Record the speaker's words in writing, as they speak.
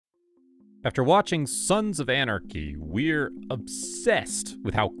After watching Sons of Anarchy, we're obsessed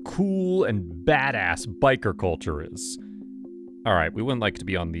with how cool and badass biker culture is. Alright, we wouldn't like to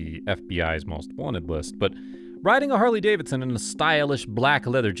be on the FBI's most wanted list, but riding a Harley-Davidson in a stylish black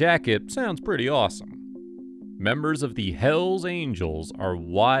leather jacket sounds pretty awesome. Members of the Hells Angels are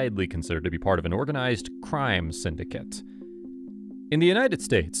widely considered to be part of an organized crime syndicate. In the United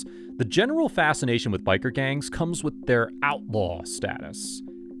States, the general fascination with biker gangs comes with their outlaw status.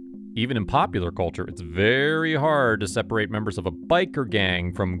 Even in popular culture, it's very hard to separate members of a biker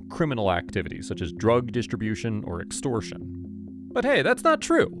gang from criminal activities such as drug distribution or extortion. But hey, that's not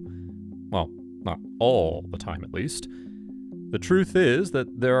true. Well, not all the time at least. The truth is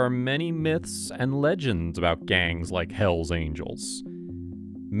that there are many myths and legends about gangs like Hells Angels.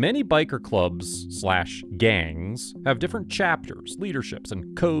 Many biker clubs / gangs have different chapters, leaderships,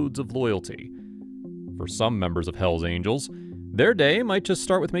 and codes of loyalty. For some members of Hells Angels, their day might just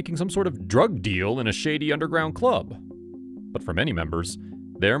start with making some sort of drug deal in a shady underground club. But for many members,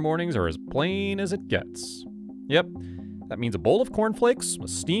 their mornings are as plain as it gets. Yep, that means a bowl of cornflakes, a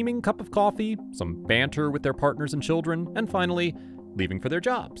steaming cup of coffee, some banter with their partners and children, and finally, leaving for their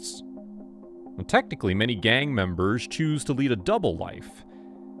jobs. And technically, many gang members choose to lead a double life.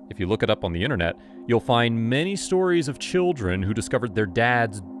 If you look it up on the internet, you'll find many stories of children who discovered their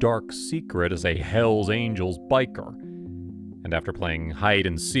dad's dark secret as a Hells Angels biker. And after playing hide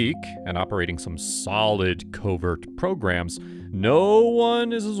and seek and operating some solid covert programs, no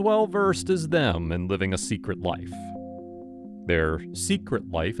one is as well versed as them in living a secret life. Their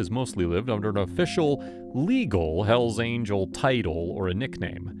secret life is mostly lived under an official, legal Hells Angel title or a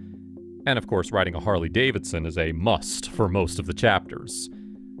nickname. And of course, riding a Harley-Davidson is a must for most of the chapters.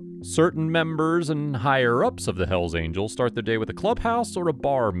 Certain members and higher-ups of the Hells Angels start their day with a clubhouse or a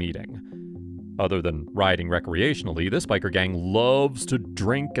bar meeting. Other than riding recreationally, this biker gang loves to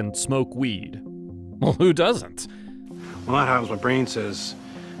drink and smoke weed. Well, who doesn't? Well, that happens. My brain says,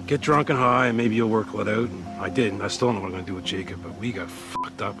 get drunk and high and maybe you'll work it out. And I did, and I still don't know what I'm going to do with Jacob, but we got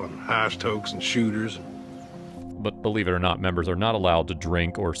fucked up on hash tokes and shooters. But believe it or not, members are not allowed to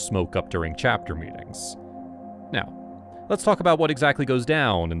drink or smoke up during chapter meetings. Now, let's talk about what exactly goes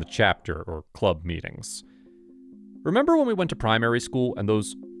down in the chapter or club meetings. Remember when we went to primary school and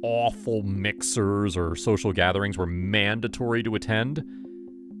those awful mixers or social gatherings were mandatory to attend?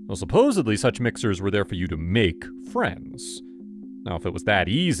 Well, supposedly such mixers were there for you to make friends. Now, if it was that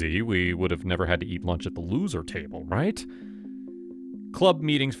easy, we would have never had to eat lunch at the loser table, right? Club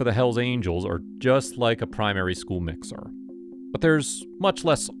meetings for the Hells Angels are just like a primary school mixer. But there's much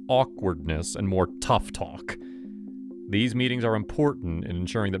less awkwardness and more tough talk. These meetings are important in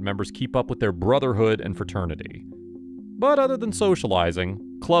ensuring that members keep up with their brotherhood and fraternity. But other than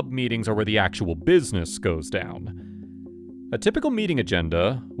socializing, club meetings are where the actual business goes down. A typical meeting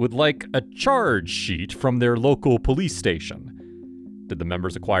agenda would like a charge sheet from their local police station. Did the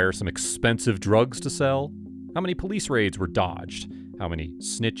members acquire some expensive drugs to sell? How many police raids were dodged? How many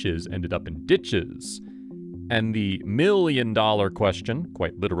snitches ended up in ditches? And the million-dollar question,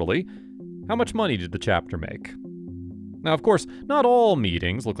 quite literally, how much money did the chapter make? Now, of course, not all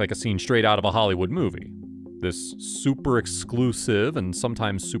meetings look like a scene straight out of a Hollywood movie. This super exclusive and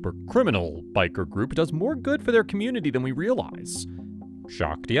sometimes super criminal biker group does more good for their community than we realize.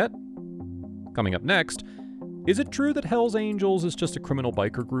 Shocked yet? Coming up next, is it true that Hells Angels is just a criminal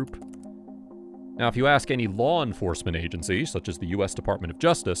biker group? Now, if you ask any law enforcement agency, such as the US Department of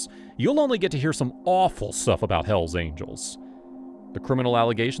Justice, you'll only get to hear some awful stuff about Hells Angels. The criminal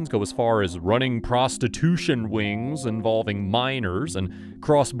allegations go as far as running prostitution wings involving minors and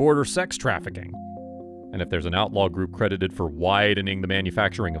cross-border sex trafficking. And if there's an outlaw group credited for widening the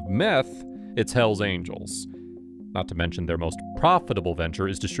manufacturing of meth, it's Hells Angels. Not to mention their most profitable venture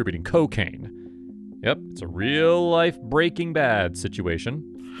is distributing cocaine. Yep, it's a real-life Breaking Bad situation.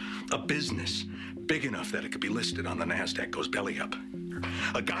 A business big enough that it could be listed on the NASDAQ goes belly up.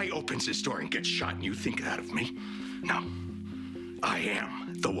 A guy opens his door and gets shot and you think that of me? No. I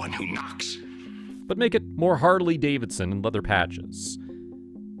am the one who knocks. But make it more Harley-Davidson and leather patches.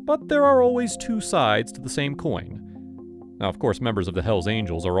 But there are always two sides to the same coin. Now, of course, members of the Hells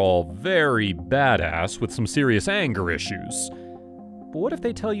Angels are all very badass with some serious anger issues. But what if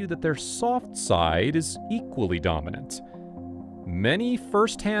they tell you that their soft side is equally dominant? Many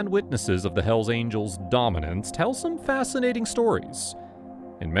first-hand witnesses of the Hells Angels' dominance tell some fascinating stories.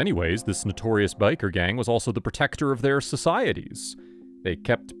 In many ways, this notorious biker gang was also the protector of their societies. They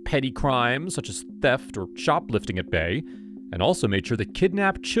kept petty crimes such as theft or shoplifting at bay, and also made sure that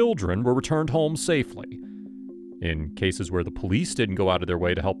kidnapped children were returned home safely. In cases where the police didn't go out of their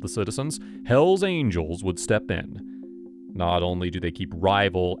way to help the citizens, Hells Angels would step in. Not only do they keep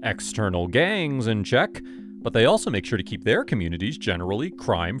rival external gangs in check, but they also make sure to keep their communities generally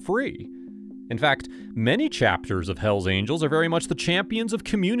crime-free. In fact, many chapters of Hell's Angels are very much the champions of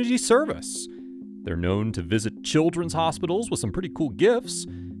community service. They're known to visit children's hospitals with some pretty cool gifts,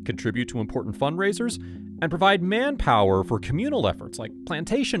 contribute to important fundraisers, and provide manpower for communal efforts like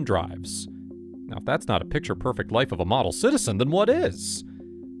plantation drives. Now, if that's not a picture-perfect life of a model citizen, then what is?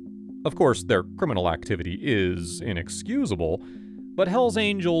 Of course, their criminal activity is inexcusable, but Hell's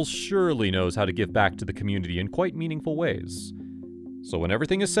Angels surely knows how to give back to the community in quite meaningful ways. So when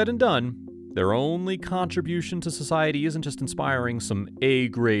everything is said and done, their only contribution to society isn't just inspiring some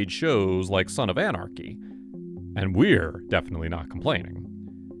A-grade shows like Sons of Anarchy. And we're definitely not complaining.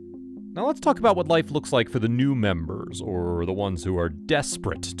 Now let's talk about what life looks like for the new members, or the ones who are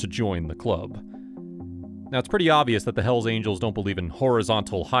desperate to join the club. Now, it's pretty obvious that the Hells Angels don't believe in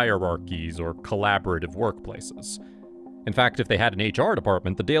horizontal hierarchies or collaborative workplaces. In fact, if they had an HR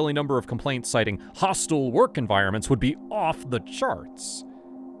department, the daily number of complaints citing hostile work environments would be off the charts.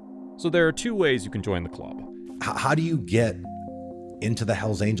 So there are two ways you can join the club. How do you get into the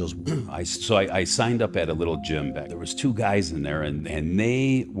Hells Angels? I signed up at a little gym back. There was two guys in there, and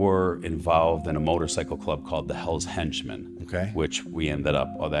they were involved in a motorcycle club called the Hells Henchmen. Okay. Which we ended up,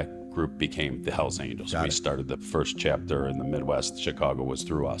 that group became the Hells Angels. Got we it. started the first chapter in the Midwest. Chicago was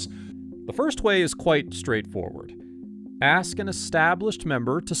through us. The first way is quite straightforward. Ask an established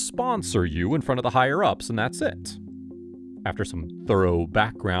member to sponsor you in front of the higher-ups, and that's it. After some thorough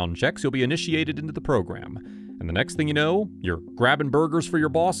background checks, you'll be initiated into the program. And the next thing you know, you're grabbing burgers for your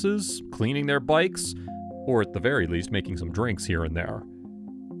bosses, cleaning their bikes, or at the very least making some drinks here and there.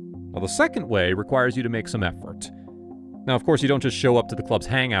 Now, the second way requires you to make some effort. Now, of course, you don't just show up to the club's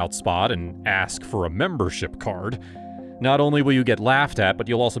hangout spot and ask for a membership card. Not only will you get laughed at, but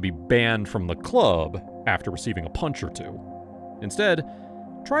you'll also be banned from the club after receiving a punch or two. Instead,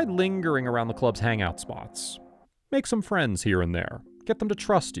 try lingering around the club's hangout spots. Make some friends here and there. Get them to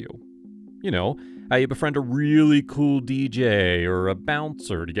trust you. You know, how you befriend a really cool DJ or a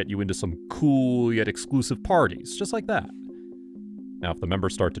bouncer to get you into some cool yet exclusive parties, just like that. Now, if the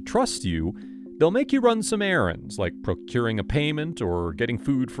members start to trust you, they'll make you run some errands, like procuring a payment or getting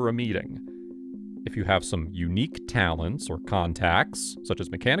food for a meeting. If you have some unique talents or contacts, such as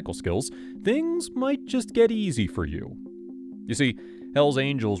mechanical skills, things might just get easy for you. You see, Hell's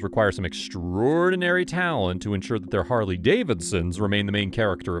Angels require some extraordinary talent to ensure that their Harley-Davidsons remain the main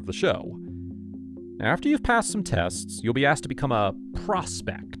character of the show. After you've passed some tests, you'll be asked to become a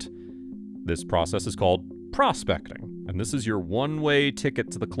prospect. This process is called prospecting, and this is your one-way ticket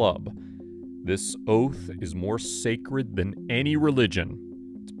to the club. This oath is more sacred than any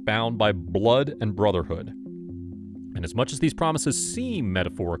religion. It's bound by blood and brotherhood. And as much as these promises seem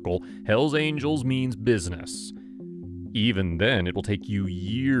metaphorical, Hell's Angels means business. Even then, it will take you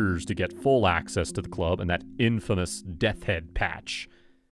years to get full access to the club and that infamous Death Head patch.